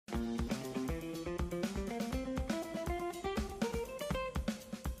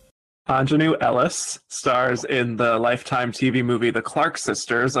Aunjanue Ellis stars in the Lifetime TV movie The Clark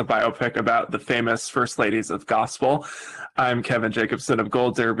Sisters, a biopic about the famous First Ladies of Gospel. I'm Kevin Jacobsen of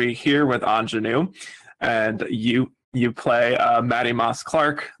Gold Derby here with Aunjanue, and you play Mattie Moss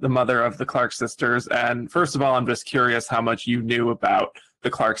Clark, the mother of the Clark Sisters. And first of all, I'm just curious how much you knew about the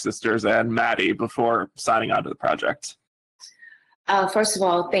Clark Sisters and Mattie before signing on to the project. First of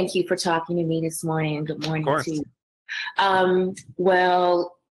all, thank you for talking to me this morning, and good morning to you.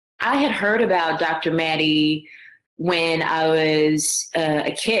 Well, I had heard about Dr. Mattie when I was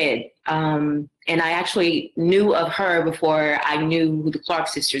a kid, and I actually knew of her before I knew who the Clark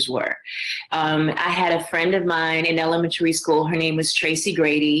sisters were. I had a friend of mine in elementary school. Her name was Tracy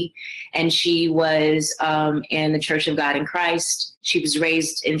Grady, and she was in the Church of God in Christ. She was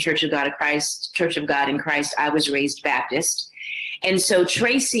raised in Church of God in Christ. I was raised Baptist. And so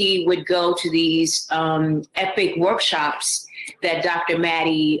Tracy would go to these epic workshops that Dr.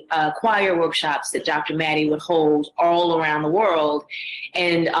 Mattie, choir workshops that Dr. Mattie would hold all around the world.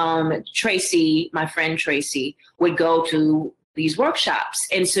 And Tracy, my friend Tracy, would go to these workshops.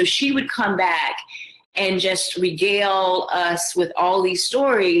 And so she would come back and just regale us with all these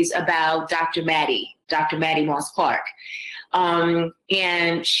stories about Dr. Mattie Moss Clark.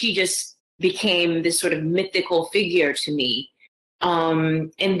 And she just became this sort of mythical figure to me.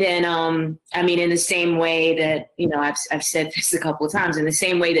 And then, I mean, in the same way that, you know, I've said this a couple of times, in the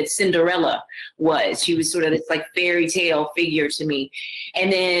same way that Cinderella was, she was sort of this like fairy tale figure to me.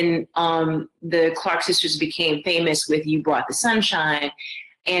 And then the Clark sisters became famous with You Brought the Sunshine.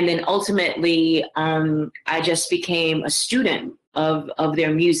 And then ultimately, I just became a student of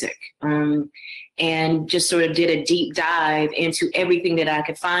their music. And just sort of did a deep dive into everything that I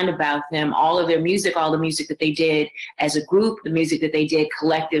could find about them, all of their music, all the music that they did as a group, the music that they did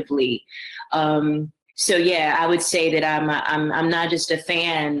collectively. So yeah, I would say that I'm not just a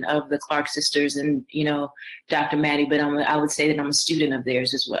fan of the Clark sisters and, you know, Dr. Mattie, but I would say that I'm a student of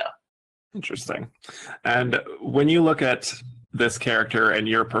theirs as well. Interesting. And when you look at this character and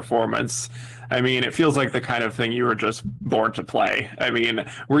your performance, I mean, it feels like the kind of thing you were just born to play. I mean,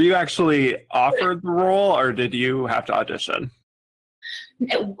 were you actually offered the role or did you have to audition?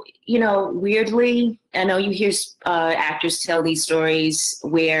 You know, weirdly, I know you hear actors tell these stories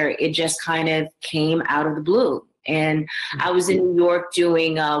where it just kind of came out of the blue. And I was in New York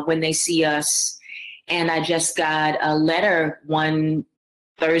doing When They See Us, and I just got a letter one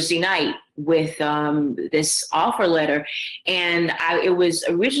Thursday night with this offer letter. And it was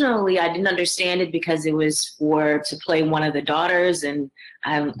originally, I didn't understand it because it was to play one of the daughters. And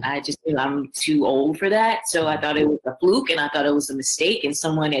I'm too old for that. So I thought it was a fluke and I thought it was a mistake and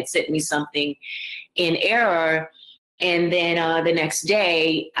someone had sent me something in error. And then the next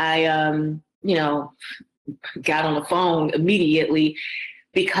day I, got on the phone immediately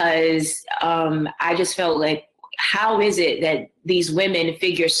because I just felt like, how is it that these women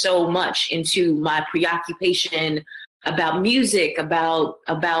figure so much into my preoccupation about music, about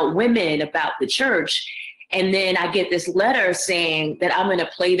women, about the church? And then I get this letter saying that I'm going to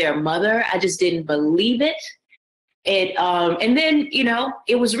play their mother. I just didn't believe it. And then, you know,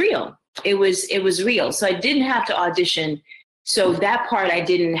 it was real. It was real. So I didn't have to audition. So that part I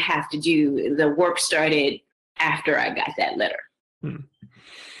didn't have to do. The work started after I got that letter.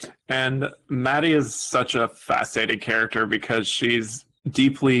 And Mattie is such a fascinating character because she's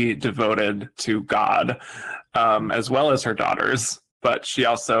deeply devoted to God, as well as her daughters, but she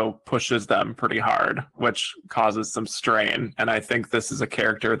also pushes them pretty hard, which causes some strain. And I think this is a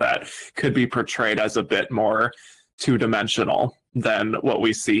character that could be portrayed as a bit more two-dimensional than what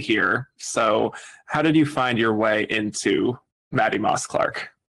we see here. So how did you find your way into Mattie Moss Clark?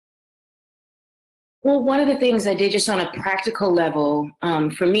 Well, one of the things I did just on a practical level,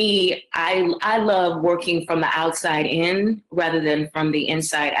 for me, I love working from the outside in rather than from the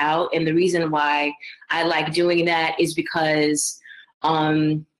inside out. And the reason why I like doing that is because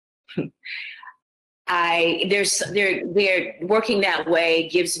they're working that way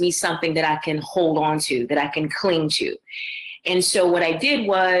gives me something that I can hold on to, that I can cling to. And so what I did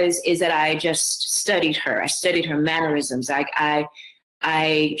is that I just studied her. I studied her mannerisms.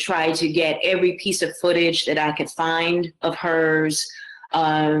 I tried to get every piece of footage that I could find of hers.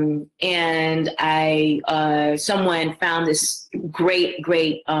 And someone found this great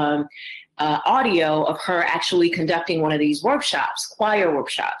audio of her actually conducting one of these workshops, choir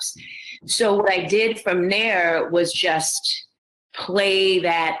workshops. So what I did from there was just play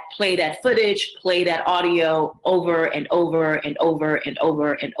that footage, play that audio over and over and over and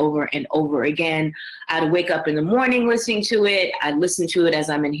over and over and over again. I'd wake up in the morning listening to it. I'd listen to it as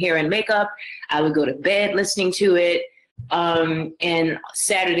I'm in hair and makeup. I would go to bed listening to it. And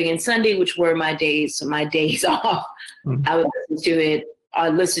Saturday and Sunday, which were my days off, I would listen to it. I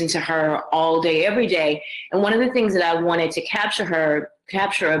listened to her all day, every day. And one of the things that I wanted to capture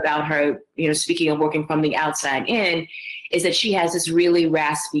about her, you know, speaking of working from the outside in, is that she has this really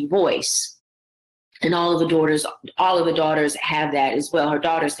raspy voice. And all of the daughters have that as well. Her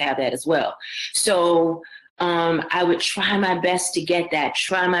daughters have that as well. So I would try my best to get that.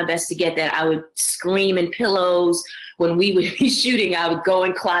 I would scream in pillows. When we would be shooting, I would go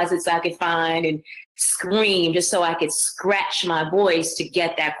in closets I could find and scream just so I could scratch my voice to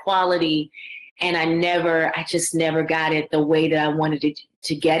get that quality. And I just never got it the way that I wanted it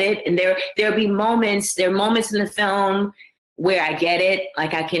to get it. And there are moments in the film where I get it,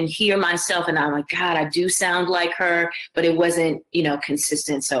 like I can hear myself and I'm like, God, I do sound like her, but it wasn't, you know,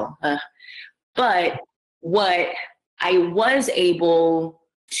 consistent. So, but what I was able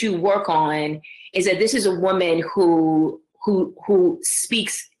to work on is that this is a woman who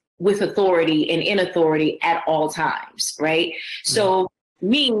speaks with authority and in authority at all times, right? So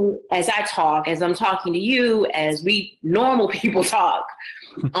me, as I'm talking to you, as we normal people talk,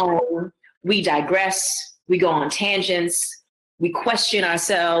 we digress, we go on tangents, we question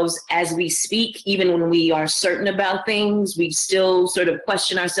ourselves as we speak. Even when we are certain about things, we still sort of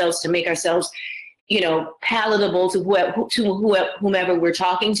question ourselves to make ourselves, you know, palatable to whomever we're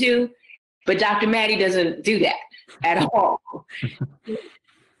talking to. But Dr. Mattie doesn't do that at all.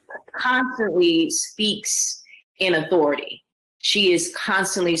 Constantly speaks in authority. She is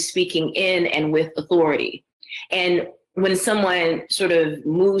constantly speaking in and with authority. And when someone sort of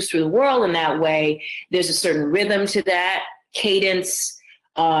moves through the world in that way, there's a certain rhythm to that, cadence,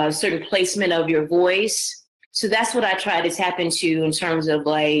 certain placement of your voice. So that's what I try to tap into in terms of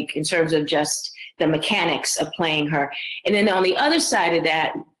just the mechanics of playing her. And then on the other side of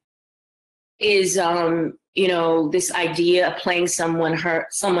that is, you know, this idea of playing someone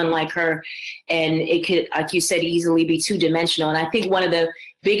like her, and it could, like you said, easily be two-dimensional. And I think one of the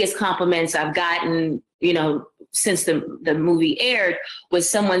biggest compliments I've gotten, you know, since the movie aired, was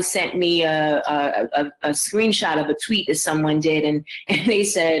someone sent me a screenshot of a tweet that someone did, and they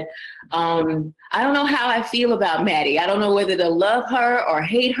said, I don't know how I feel about Mattie. I don't know whether to love her or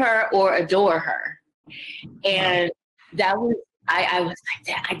hate her or adore her. And that was, I was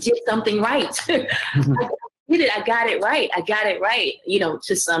like, I did something right. I did it. I got it right. You know,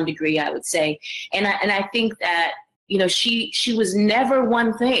 to some degree, I would say. And I think that, you know, she was never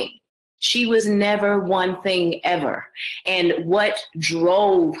one thing. She was never one thing ever. And what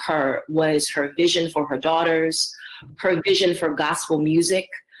drove her was her vision for her daughters, her vision for gospel music,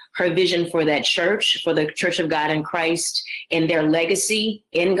 her vision for that church, for the Church of God in Christ, and their legacy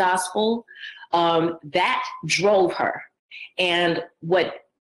in gospel. That drove her. And what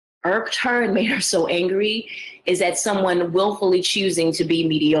irked her and made her so angry is that someone willfully choosing to be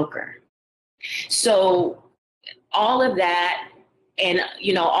mediocre. So all of that, and,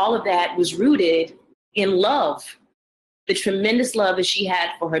 you know, all of that was rooted in love, the tremendous love that she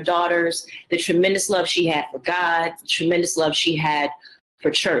had for her daughters, the tremendous love she had for God, the tremendous love she had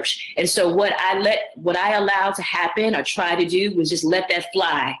for church. And so what I allowed to happen or try to do was just let that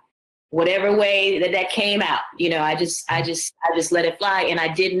fly, whatever way that came out. You know, I just let it fly, and I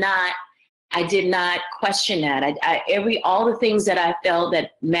did not question that. All the things that I felt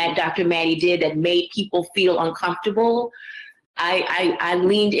that Dr. Mattie did that made people feel uncomfortable, I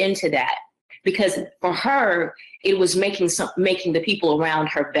leaned into that, because for her, it was making the people around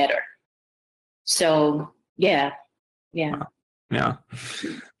her better. So yeah. Wow. Yeah.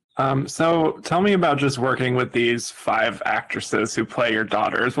 So tell me about just working with these 5 actresses who play your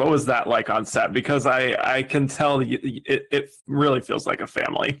daughters. What was that like on set? Because I can tell it really feels like a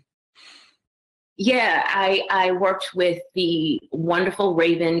family. Yeah, I worked with the wonderful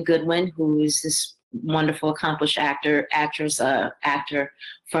Raven Goodwin, who is this wonderful, accomplished actor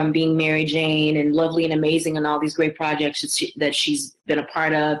from Being Mary Jane and Lovely and Amazing and all these great projects that she's been a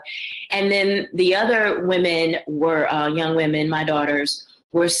part of. And then the other women were young women, my daughters,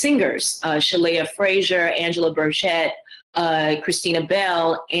 were singers, Shalea Frazier, Angela Burchett, Christina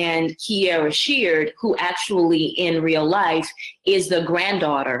Bell, and Kiera Sheard, who actually in real life is the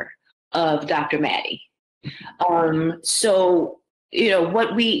granddaughter of Dr. Mattie. So, you know,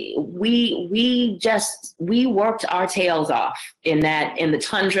 what we worked our tails off in the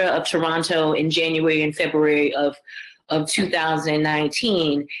tundra of Toronto in January and February of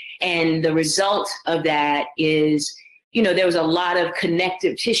 2019. And the result of that is, you know, there was a lot of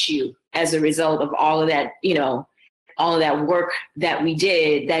connective tissue as a result of all of that, you know, all of that work that we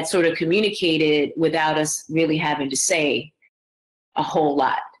did that sort of communicated without us really having to say a whole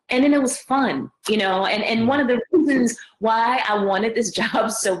lot And then it was fun, and one of the reasons why I wanted this job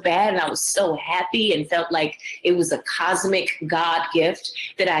so bad, and I was so happy and felt like it was a cosmic God gift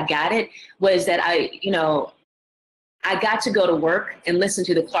that I got it, was that I got to go to work and listen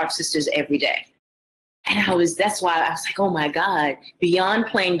to the Clark sisters every day. And that's why I was like, oh my God, beyond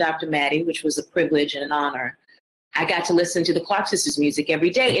playing Dr. Mattie, which was a privilege and an honor, I got to listen to the Clark sisters music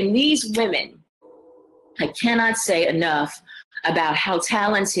every day. And these women, I cannot say enough about how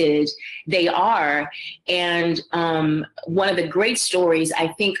talented they are. And one of the great stories I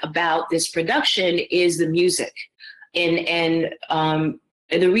think about this production is the music. And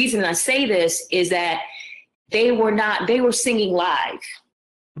the reason I say this is that they were singing live.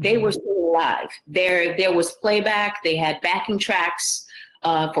 They were singing live. There was playback. They had backing tracks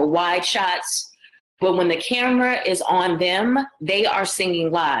for wide shots. But when the camera is on them, they are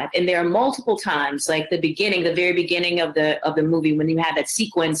singing live. And there are multiple times, like the very beginning of the movie, when you have that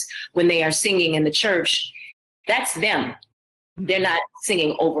sequence when they are singing in the church, that's them. They're not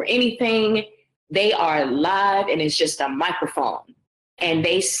singing over anything. They are live, and it's just a microphone. And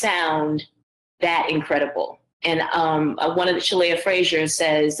they sound that incredible. And one of the Shalea Frazier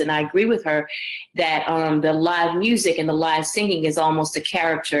says, and I agree with her, that the live music and the live singing is almost a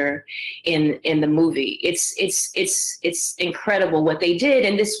character in the movie. It's incredible what they did.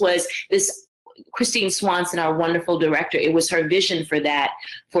 And this Christine Swanson, our wonderful director, it was her vision for that,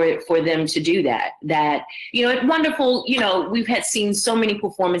 for them to do that. Wonderful, we've seen so many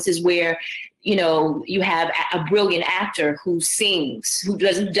performances where you have a brilliant actor who sings, who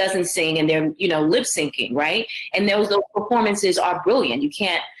doesn't sing, and they're, lip syncing, right? And those performances are brilliant. You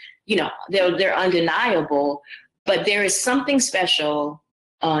can't, they're undeniable, but there is something special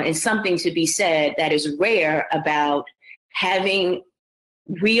and something to be said that is rare about having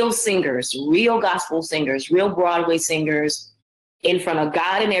real singers, real gospel singers, real Broadway singers in front of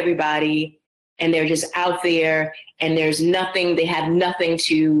God and everybody, and they're just out there, and there's nothing, they have nothing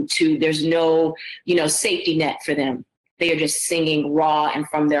there's no, safety net for them. They are just singing raw and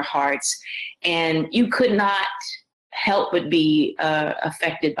from their hearts. And you could not help but be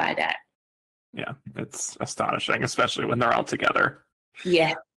affected by that. Yeah, it's astonishing, especially when they're all together.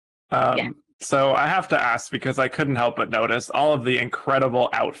 Yeah. So I have to ask, because I couldn't help but notice all of the incredible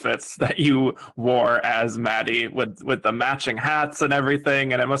outfits that you wore as Mattie with the matching hats and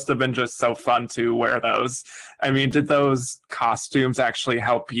everything. And it must have been just so fun to wear those. I mean, did those costumes actually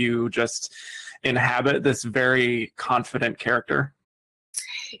help you just inhabit this very confident character?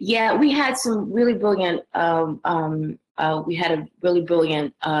 Yeah, we had some really brilliant,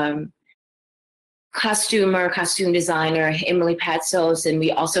 costume designer, Emily Patsos, and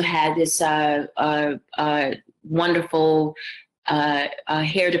we also had this wonderful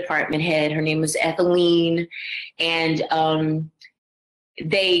hair department head. Her name was Ethelene, and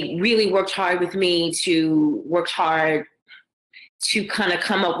they really worked hard with me to kind of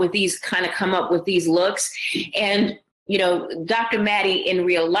come up with these looks. And Dr. Mattie in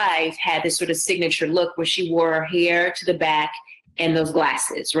real life had this sort of signature look where she wore her hair to the back and those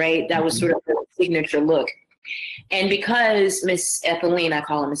glasses, right? That was sort of her signature look. And because Miss Ethelene, I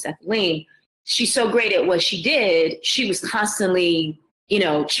call her Miss Ethelene, she's so great at what she did, she was constantly,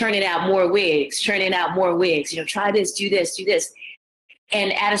 churning out more wigs, try this, do this.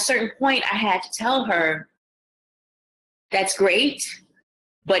 And at a certain point, I had to tell her, that's great,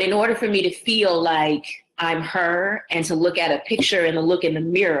 but in order for me to feel like I'm her and to look at a picture and to look in the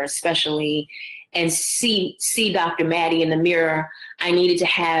mirror, especially, and see Dr. Mattie in the mirror, I needed to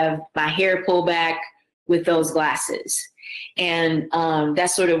have my hair pulled back with those glasses. And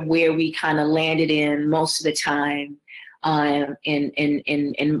that's sort of where we kind of landed in most of the time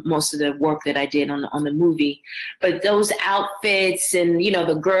in most of the work that I did on the movie. But those outfits and,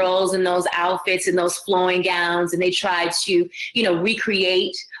 the girls in those outfits and those flowing gowns, and they tried to,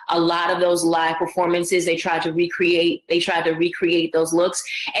 recreate a lot of those live performances. They tried to recreate those looks.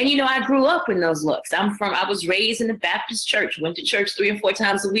 And, I grew up in those looks. I was raised in the Baptist church, went to church 3 or 4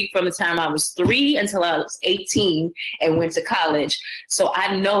 times a week from the time I was 3 until I was 18 and went to college. So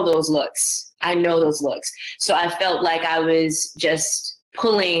I know those looks. So I felt like I was just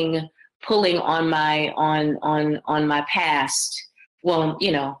pulling on my past,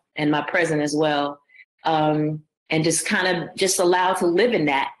 and my present as well. And just kind of just allowed to live in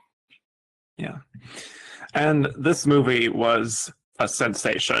that. Yeah. And this movie was a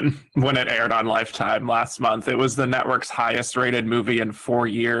sensation when it aired on Lifetime last month. It was the network's highest rated movie in 4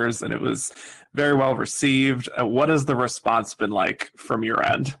 years, and it was very well received. What has the response been like from your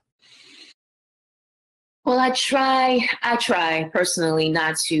end? Well, I try personally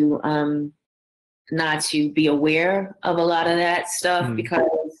not to be aware of a lot of that stuff, because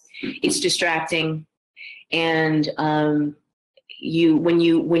it's distracting. And when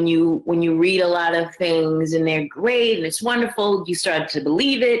you read a lot of things and they're great and it's wonderful, you start to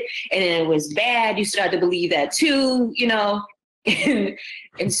believe it. And then it was bad, you start to believe that too, you know.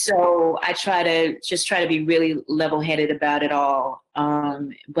 And so I try to be really level-headed about it all.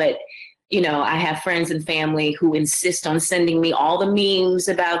 But you know, I have friends and family who insist on sending me all the memes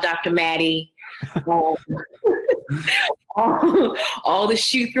about Dr. Mattie, all the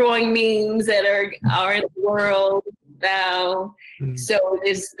shoe throwing memes that are in the world now. So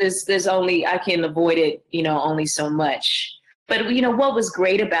there's only, I can avoid it, you know, only so much. But you know, what was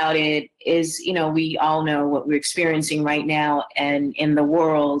great about it is, you know, we all know what we're experiencing right now and in the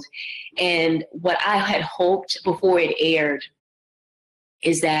world. And what I had hoped before it aired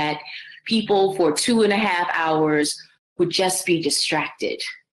is that people for 2.5 hours would just be distracted,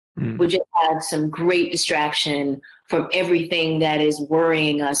 would just have some great distraction from everything that is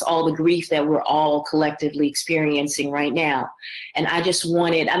worrying us, all the grief that we're all collectively experiencing right now. And I just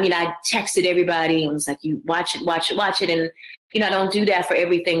wanted, I mean, I texted everybody and was like, you watch it. And, you know, I don't do that for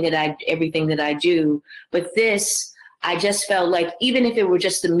everything that I do. But this, I just felt like even if it were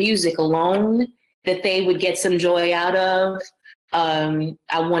just the music alone, that they would get some joy out of. I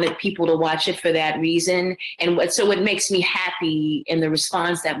wanted people to watch it for that reason. And what makes me happy in the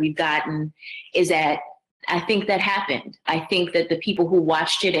response that we've gotten is that I think that happened. I think that the people who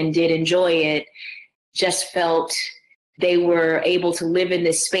watched it and did enjoy it just felt they were able to live in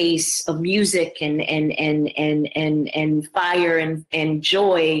this space of music and fire and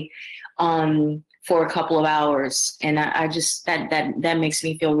joy for a couple of hours. And I just, that makes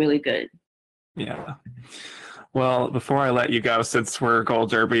me feel really good. Yeah. Well, before I let you go, since we're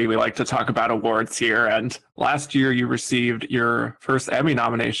Gold Derby, we like to talk about awards here. And last year you received your first Emmy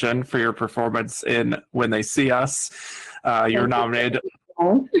nomination for your performance in When They See Us. You were nominated.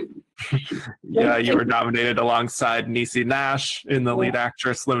 Yeah, you were nominated alongside Niecy Nash in the lead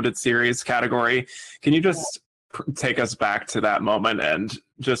actress limited series category. Can you just take us back to that moment and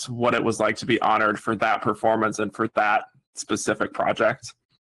just what it was like to be honored for that performance and for that specific project?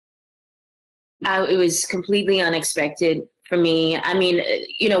 It was completely unexpected for me. I mean,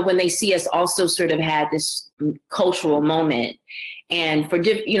 you know, When They See Us also sort of had this cultural moment, and for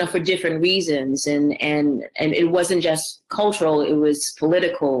different reasons, and it wasn't just cultural; it was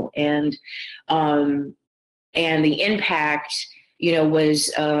political, and the impact, you know, was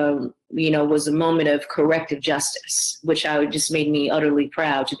a moment of corrective justice, which just made me utterly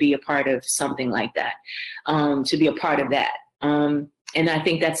proud to be a part of something like that, to be a part of that. And I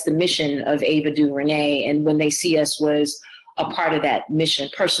think that's the mission of Ava DuVernay. And When They See Us was a part of that mission,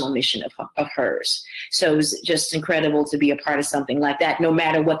 personal mission of hers. So it was just incredible to be a part of something like that, no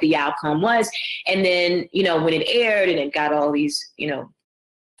matter what the outcome was. And then, you know, when it aired and it got all these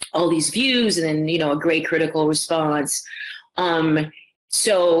views and then, you know, a great critical response.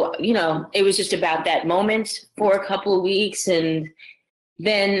 So, you know, it was just about that moment for a couple of weeks. And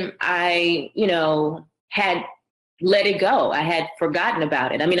then I, you know, had let it go. I had forgotten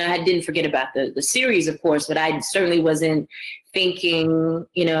about it. I mean, I didn't forget about the series, of course, but I certainly wasn't thinking,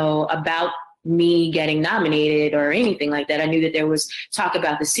 you know, about me getting nominated or anything like that. I knew that there was talk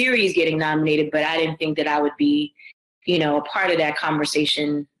about the series getting nominated, but I didn't think that I would be, you know, a part of that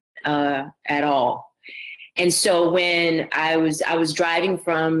conversation at all. And so when I was driving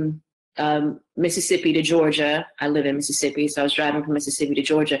from Mississippi to Georgia. I live in Mississippi, so I was driving from Mississippi to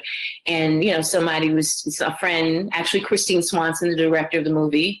Georgia, and you know, a friend, actually Christine Swanson, the director of the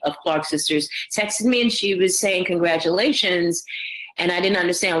movie of Clark Sisters, texted me, and she was saying congratulations, and I didn't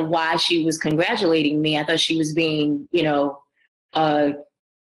understand why she was congratulating me. I thought she was being, you know,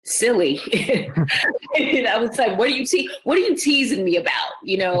 silly. And I was like, what are you teasing me about?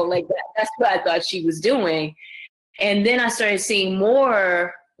 You know, like that's what I thought she was doing. And then I started seeing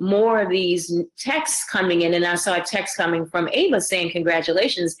more of these texts coming in, and I saw a text coming from Ava saying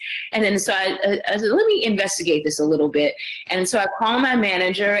congratulations. And then so I said, let me investigate this a little bit. And so I called my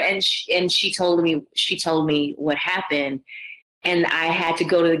manager, and she told me what happened. And I had to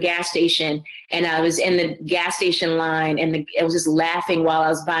go to the gas station, and I was in the gas station line, and I was just laughing while I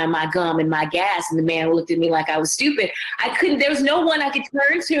was buying my gum and my gas. And the man looked at me like I was stupid. There was no one I could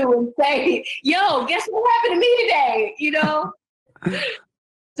turn to and say, yo, guess what happened to me today? You know?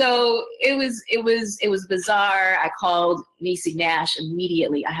 So it was bizarre. I called Niecy Nash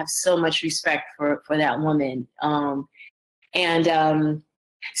immediately. I have so much respect for that woman.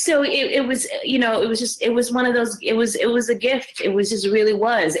 So it was, you know, it was one of those, it was a gift. It was just really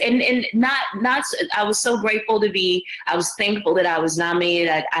was. And I was so grateful I was thankful that I was nominated.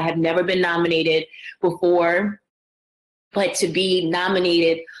 I have never been nominated before, but to be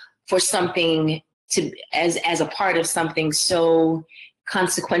nominated for something to as a part of something so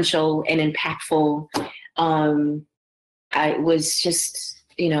consequential and impactful. I was just,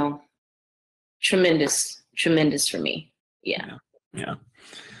 tremendous for me. Yeah.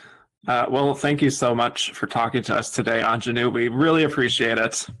 Well, thank you so much for talking to us today, Aunjanue. We really appreciate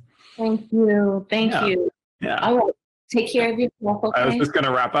it. Thank you. Thank you. Yeah. All right. Take care of yourself. Okay? I was just going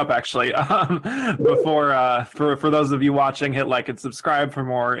to wrap up, actually. Before, for those of you watching, hit like and subscribe for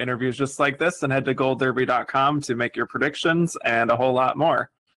more interviews just like this, and head to goldderby.com to make your predictions and a whole lot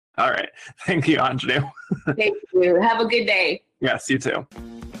more. All right. Thank you, Aunjanue. Thank you. Have a good day. Yes, you too.